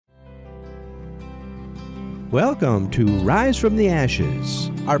Welcome to Rise from the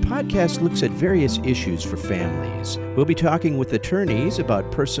Ashes. Our podcast looks at various issues for families. We'll be talking with attorneys about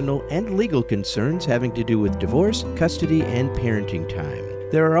personal and legal concerns having to do with divorce, custody, and parenting time.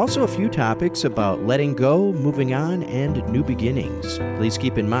 There are also a few topics about letting go, moving on, and new beginnings. Please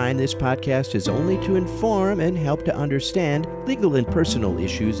keep in mind this podcast is only to inform and help to understand legal and personal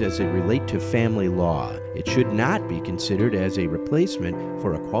issues as they relate to family law. It should not be considered as a replacement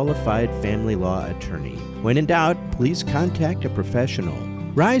for a qualified family law attorney. When in doubt, please contact a professional.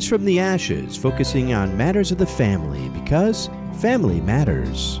 Rise from the Ashes, focusing on matters of the family because family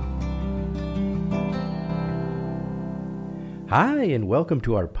matters. Hi, and welcome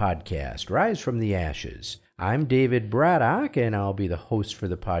to our podcast, Rise from the Ashes. I'm David Braddock, and I'll be the host for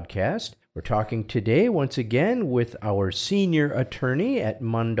the podcast. We're talking today, once again, with our senior attorney at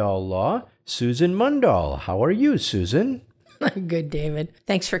Mundahl Law, Susan Mundahl. How are you, Susan? I'm good, David.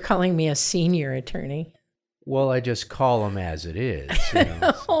 Thanks for calling me a senior attorney. Well, I just call them as it is. You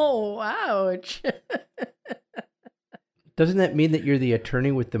know. Oh, ouch. Doesn't that mean that you're the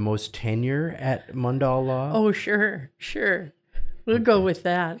attorney with the most tenure at Mundahl Law? Oh, sure. We'll go with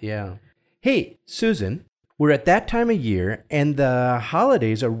that. Yeah. Hey, Susan, we're at that time of year, and the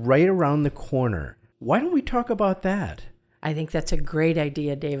holidays are right around the corner. Why don't we talk about that? I think that's a great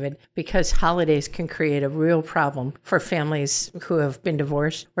idea, David, because holidays can create a real problem for families who have been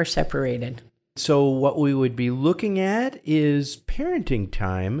divorced or separated. So what we would be looking at is parenting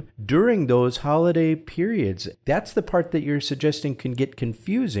time during those holiday periods. That's the part that you're suggesting can get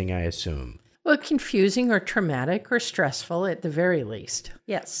confusing, I assume. Well, confusing or traumatic or stressful at the very least.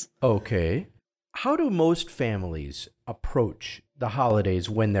 Yes. Okay. How do most families approach the holidays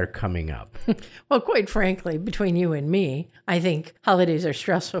when they're coming up? Well, quite frankly, between you and me, I think holidays are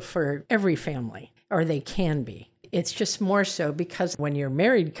stressful for every family, or they can be. It's just more so because when you're a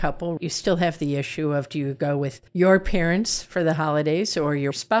married couple, you still have the issue of do you go with your parents for the holidays or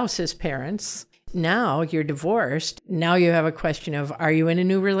your spouse's parents? Now you're divorced. Now you have a question of, are you in a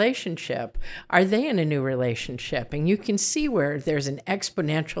new relationship? Are they in a new relationship? And you can see where there's an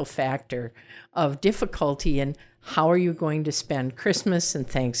exponential factor of difficulty in how are you going to spend Christmas and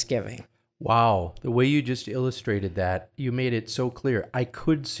Thanksgiving. Wow. The way you just illustrated that, you made it so clear. I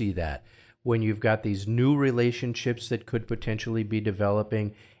could see that when you've got these new relationships that could potentially be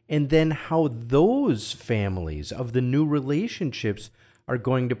developing, and then how those families of the new relationships are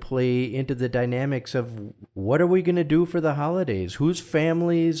going to play into the dynamics of what are we going to do for the holidays? Whose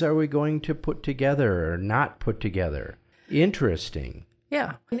families are we going to put together or not put together? Interesting.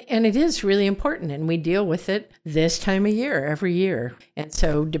 Yeah, and it is really important, and we deal with it this time of year, every year. And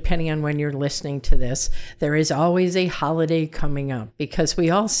so depending on when you're listening to this, there is always a holiday coming up because we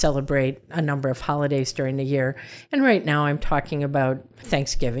all celebrate a number of holidays during the year. And right now I'm talking about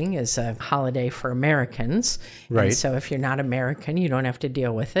Thanksgiving as a holiday for Americans. Right. And so if you're not American, you don't have to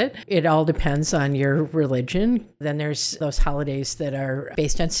deal with it. It all depends on your religion. Then there's those holidays that are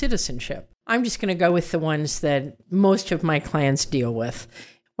based on citizenship. I'm just going to go with the ones that most of my clients deal with.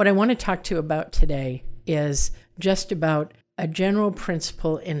 What I want to talk to you about today is just about a general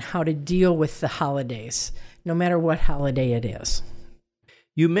principle in how to deal with the holidays, no matter what holiday it is.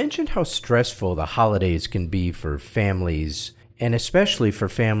 You mentioned how stressful the holidays can be for families, and especially for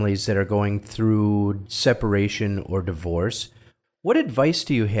families that are going through separation or divorce. What advice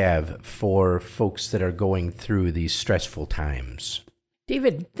do you have for folks that are going through these stressful times?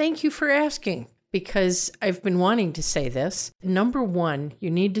 David, thank you for asking, because I've been wanting to say this. Number one,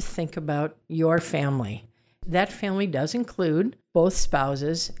 you need to think about your family. That family does include both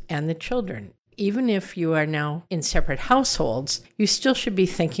spouses and the children. Even if you are now in separate households, you still should be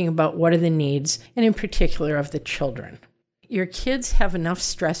thinking about what are the needs, and in particular of the children. Your kids have enough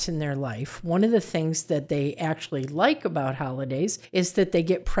stress in their life. One of the things that they actually like about holidays is that they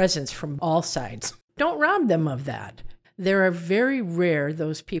get presents from all sides. Don't rob them of that. There are very rare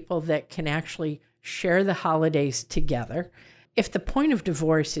those people that can actually share the holidays together. If the point of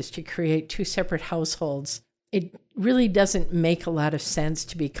divorce is to create two separate households, it really doesn't make a lot of sense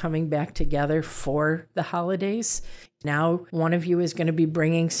to be coming back together for the holidays. Now, one of you is going to be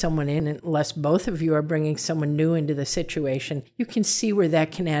bringing someone in, unless both of you are bringing someone new into the situation. You can see where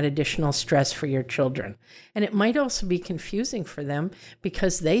that can add additional stress for your children. And it might also be confusing for them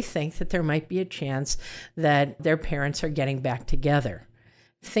because they think that there might be a chance that their parents are getting back together.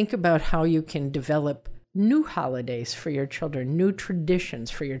 Think about how you can develop new holidays for your children, new traditions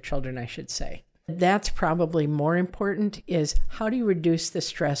for your children, I should say. That's probably more important, is how do you reduce the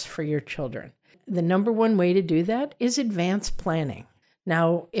stress for your children? The number one way to do that is advanced planning.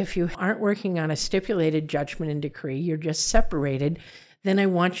 Now, if you aren't working on a stipulated judgment and decree, you're just separated, then I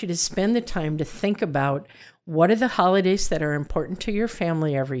want you to spend the time to think about what are the holidays that are important to your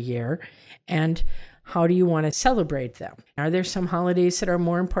family every year, and how do you want to celebrate them? Are there some holidays that are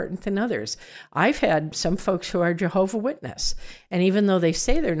more important than others? I've had some folks who are Jehovah's Witness, and even though they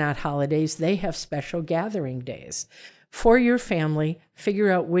say they're not holidays, they have special gathering days. For your family,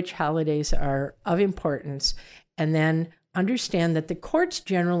 figure out which holidays are of importance, and then understand that the courts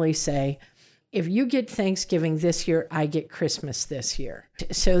generally say, if you get Thanksgiving this year, I get Christmas this year.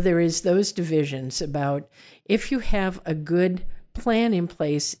 So there is those divisions about if you have a good plan in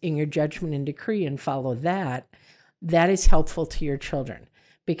place in your judgment and decree and follow that, that is helpful to your children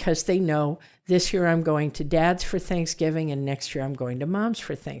because they know this year I'm going to dad's for Thanksgiving and next year I'm going to mom's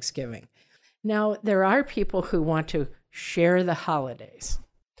for Thanksgiving. Now, there are people who want to share the holidays.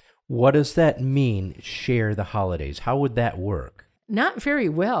 What does that mean, share the holidays? How would that work? Not very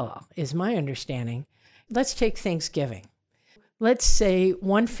well, is my understanding. Let's take Thanksgiving. Let's say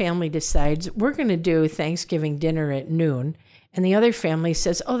one family decides we're going to do Thanksgiving dinner at noon, and the other family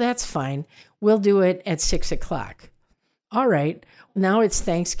says, oh, that's fine. We'll do it at 6 o'clock. All right, now it's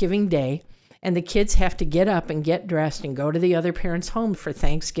Thanksgiving Day, and the kids have to get up and get dressed and go to the other parent's home for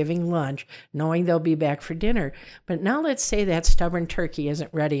Thanksgiving lunch, knowing they'll be back for dinner. But now let's say that stubborn turkey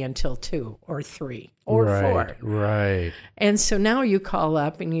isn't ready until 2 or 3 or 4. Right. And so now you call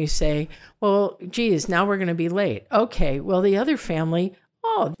up and you say, well, geez, now we're going to be late. Okay, well, the other family,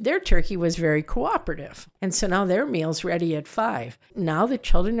 oh, their turkey was very cooperative. And so now their meal's ready at 5. Now the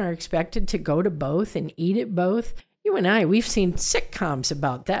children are expected to go to both and eat at both. You and I, we've seen sitcoms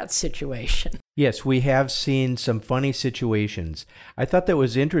about that situation. Yes, we have seen some funny situations. I thought that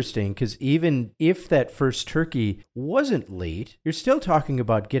was interesting because even if that first turkey wasn't late, you're still talking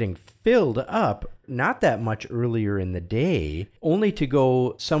about getting filled up not that much earlier in the day, only to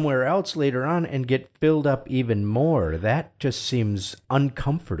go somewhere else later on and get filled up even more. That just seems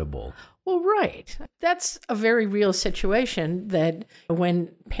uncomfortable. Well, right. That's a very real situation that when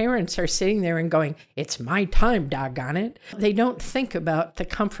parents are sitting there and going, it's my time, doggone it, they don't think about the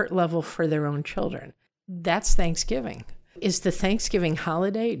comfort level for their own children. That's Thanksgiving. Is the Thanksgiving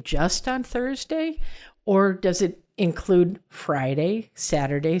holiday just on Thursday, or does it include Friday,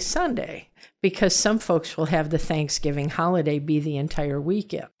 Saturday, Sunday? Because some folks will have the Thanksgiving holiday be the entire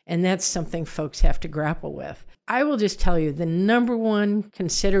weekend, and that's something folks have to grapple with. I will just tell you, the number one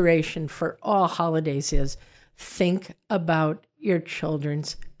consideration for all holidays is think about your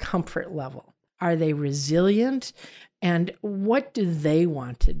children's comfort level. Are they resilient? And what do they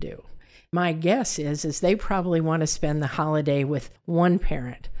want to do? My guess is they probably want to spend the holiday with one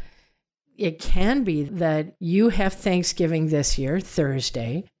parent. It can be that you have Thanksgiving this year,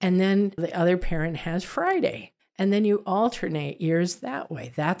 Thursday, and then the other parent has Friday. And then you alternate years that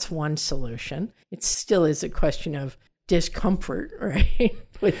way. That's one solution. It still is a question of discomfort, right,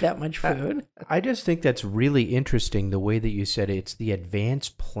 with that much food. I just think that's really interesting, the way that you said it's the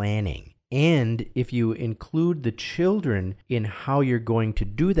advanced planning. And if you include the children in how you're going to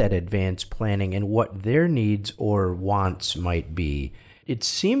do that advanced planning and what their needs or wants might be, it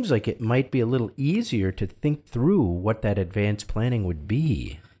seems like it might be a little easier to think through what that advanced planning would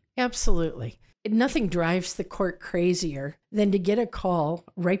be. Absolutely. Nothing drives the court crazier than to get a call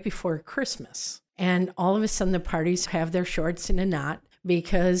right before Christmas. And all of a sudden the parties have their shorts in a knot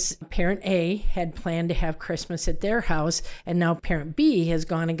because parent A had planned to have Christmas at their house, and now parent B has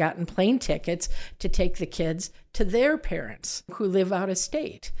gone and gotten plane tickets to take the kids to their parents who live out of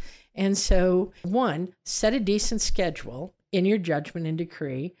state. And so, one, set a decent schedule in your judgment and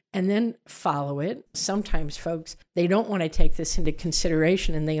decree, and then follow it. Sometimes folks, they don't want to take this into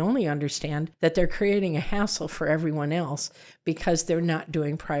consideration, and they only understand that they're creating a hassle for everyone else because they're not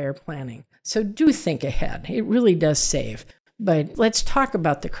doing prior planning. So do think ahead. It really does save. But let's talk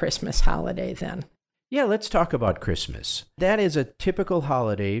about the Christmas holiday then. Yeah, let's talk about Christmas. That is a typical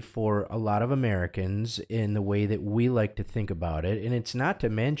holiday for a lot of Americans in the way that we like to think about it. And it's not to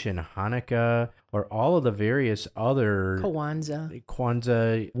mention Hanukkah or all of the various other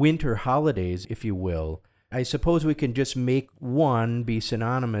Kwanzaa winter holidays, if you will. I suppose we can just make one be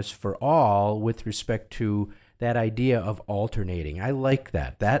synonymous for all with respect to that idea of alternating. I like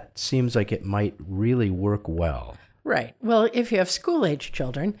that. That seems like it might really work well. Right. Well, if you have school-age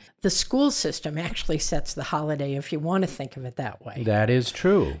children, the school system actually sets the holiday if you want to think of it that way. That is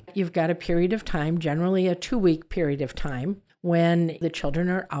true. You've got a period of time, generally a 2-week period of time, when the children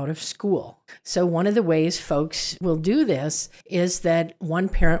are out of school. So one of the ways folks will do this is that one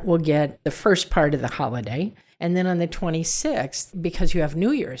parent will get the first part of the holiday, and then on the 26th, because you have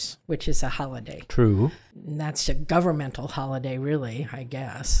New Year's, which is a holiday. True. That's a governmental holiday, really, I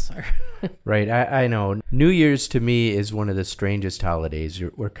guess. Right. I know. New Year's to me is one of the strangest holidays.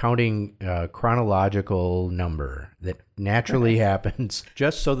 We're counting a chronological number that naturally happens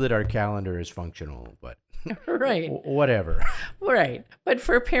just so that our calendar is functional, but right. Whatever. Right. But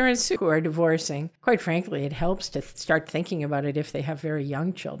for parents who are divorcing, quite frankly, it helps to start thinking about it if they have very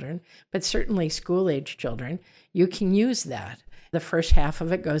young children, but certainly school-age children. You can use that. The first half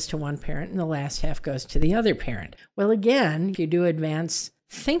of it goes to one parent and the last half goes to the other parent. Well, again, if you do advance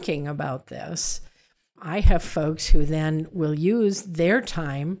thinking about this, I have folks who then will use their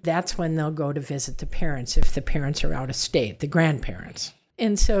time. That's when they'll go to visit the parents if the parents are out of state, the grandparents.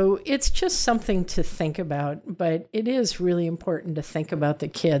 And so it's just something to think about, but it is really important to think about the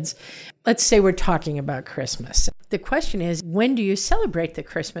kids. Let's say we're talking about Christmas. The question is, when do you celebrate the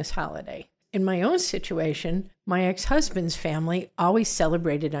Christmas holiday? In my own situation, my ex-husband's family always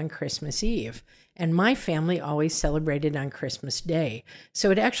celebrated on Christmas Eve, and my family always celebrated on Christmas Day. So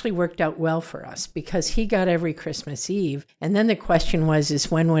it actually worked out well for us because he got every Christmas Eve. And then the question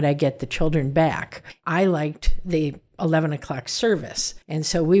is when would I get the children back? I liked the 11 o'clock service. And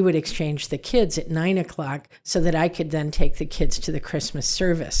so we would exchange the kids at 9 o'clock so that I could then take the kids to the Christmas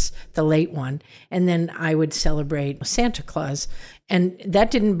service, the late one. And then I would celebrate Santa Claus. And that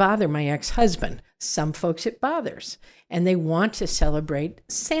didn't bother my ex-husband. Some folks it bothers. And they want to celebrate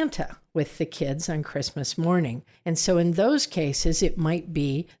Santa with the kids on Christmas morning. And so in those cases, it might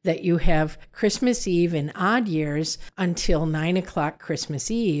be that you have Christmas Eve in odd years until 9 o'clock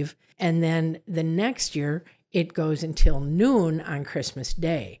Christmas Eve. And then the next year, it goes until noon on Christmas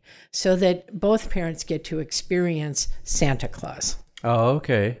Day, so that both parents get to experience Santa Claus. Oh,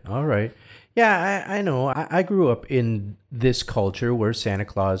 okay. All right. Yeah, I know. I grew up in this culture where Santa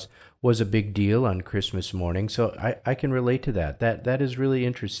Claus was a big deal on Christmas morning, so I can relate to that. That is really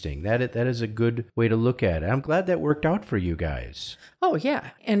interesting. That is a good way to look at it. I'm glad that worked out for you guys. Oh, yeah.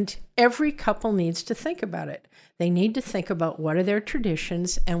 And every couple needs to think about it. They need to think about what are their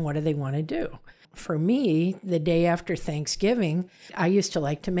traditions and what do they want to do. For me, the day after Thanksgiving, I used to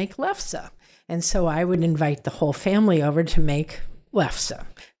like to make lefse. And so I would invite the whole family over to make lefse.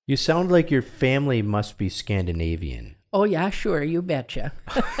 You sound like your family must be Scandinavian. Oh, yeah, sure. You betcha.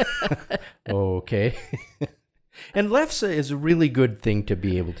 Okay. And lefse is a really good thing to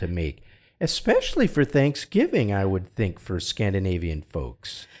be able to make, especially for Thanksgiving, I would think, for Scandinavian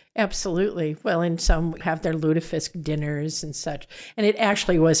folks. Absolutely. Well, and some have their lutefisk dinners and such. And it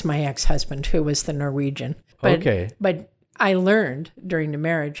actually was my ex-husband who was the Norwegian. Okay. But I learned during the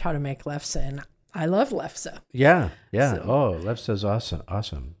marriage how to make lefse, and I love lefse. Yeah. So. Oh, lefse's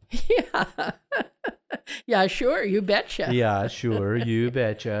awesome. Yeah. Yeah, sure. You betcha. Yeah, sure. You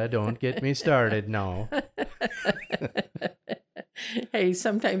betcha. Don't get me started. No. Hey,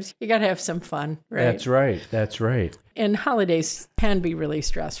 sometimes you got to have some fun, right? That's right. And holidays can be really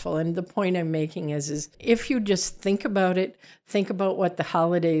stressful. And the point I'm making is if you just think about it, think about what the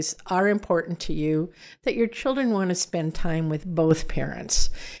holidays are important to you, that your children want to spend time with both parents.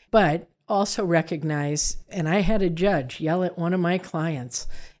 But also recognize, and I had a judge yell at one of my clients,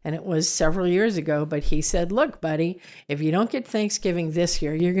 and it was several years ago, but he said, look, buddy, if you don't get Thanksgiving this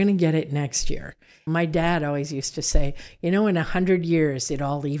year, you're going to get it next year. My dad always used to say, in 100 years, it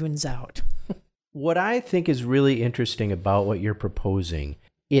all evens out. What I think is really interesting about what you're proposing,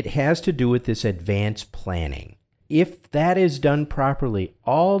 it has to do with this advanced planning. If that is done properly,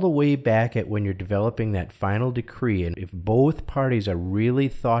 all the way back at when you're developing that final decree, and if both parties are really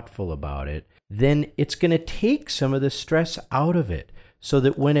thoughtful about it, then it's going to take some of the stress out of it so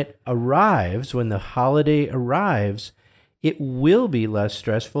that when it arrives, when the holiday arrives, it will be less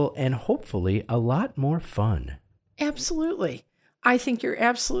stressful and hopefully a lot more fun. Absolutely. I think you're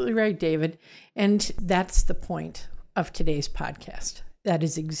absolutely right, David. And that's the point of today's podcast. That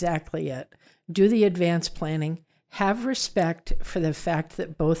is exactly it. Do the advanced planning. Have respect for the fact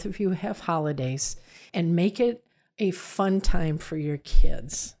that both of you have holidays and make it a fun time for your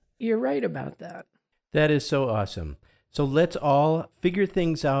kids. You're right about that. That is so awesome. So let's all figure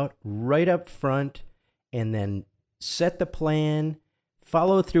things out right up front and then set the plan,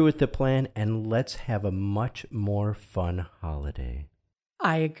 follow through with the plan, and let's have a much more fun holiday.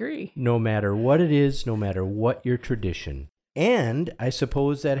 I agree. No matter what it is, no matter what your tradition. And I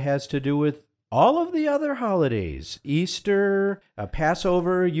suppose that has to do with all of the other holidays, Easter,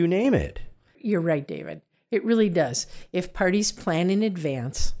 Passover, you name it. You're right, David. It really does. If parties plan in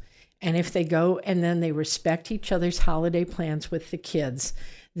advance, And if they go and then they respect each other's holiday plans with the kids,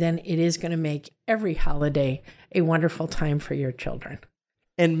 then it is going to make every holiday a wonderful time for your children.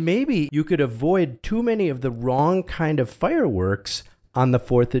 And maybe you could avoid too many of the wrong kind of fireworks on the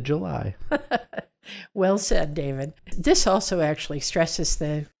 4th of July. Well said, David. This also actually stresses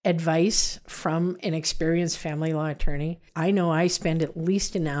the advice from an experienced family law attorney. I know I spend at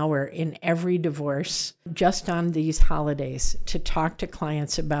least an hour in every divorce just on these holidays to talk to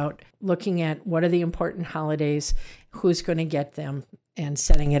clients about looking at what are the important holidays, who's going to get them, and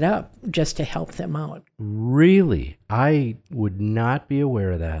setting it up just to help them out. Really? I would not be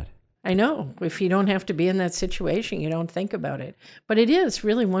aware of that. I know. If you don't have to be in that situation, you don't think about it. But it is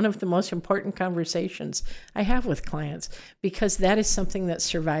really one of the most important conversations I have with clients, because that is something that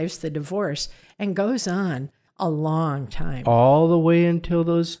survives the divorce and goes on a long time. All the way until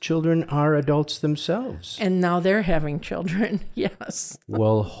those children are adults themselves. And now they're having children. Yes.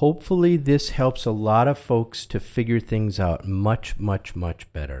 Well, hopefully this helps a lot of folks to figure things out much, much,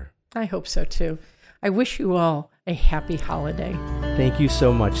 much better. I hope so too. I wish you all a happy holiday. Thank you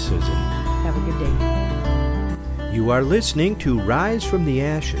so much, Susan. Have a good day. You are listening to Rise from the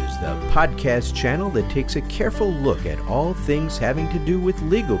Ashes, the podcast channel that takes a careful look at all things having to do with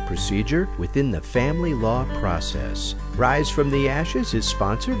legal procedure within the family law process. Rise from the Ashes is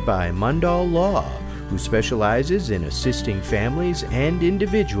sponsored by Mundall Law, who specializes in assisting families and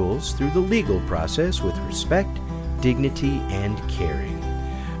individuals through the legal process with respect, dignity, and caring.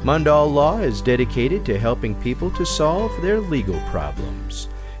 Mundall Law is dedicated to helping people to solve their legal problems.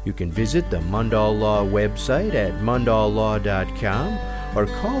 You can visit the Mundall Law website at mundalllaw.com or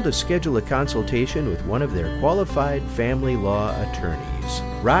call to schedule a consultation with one of their qualified family law attorneys.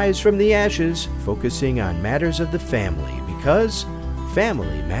 Rise from the Ashes, focusing on matters of the family, because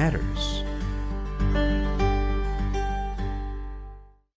family matters.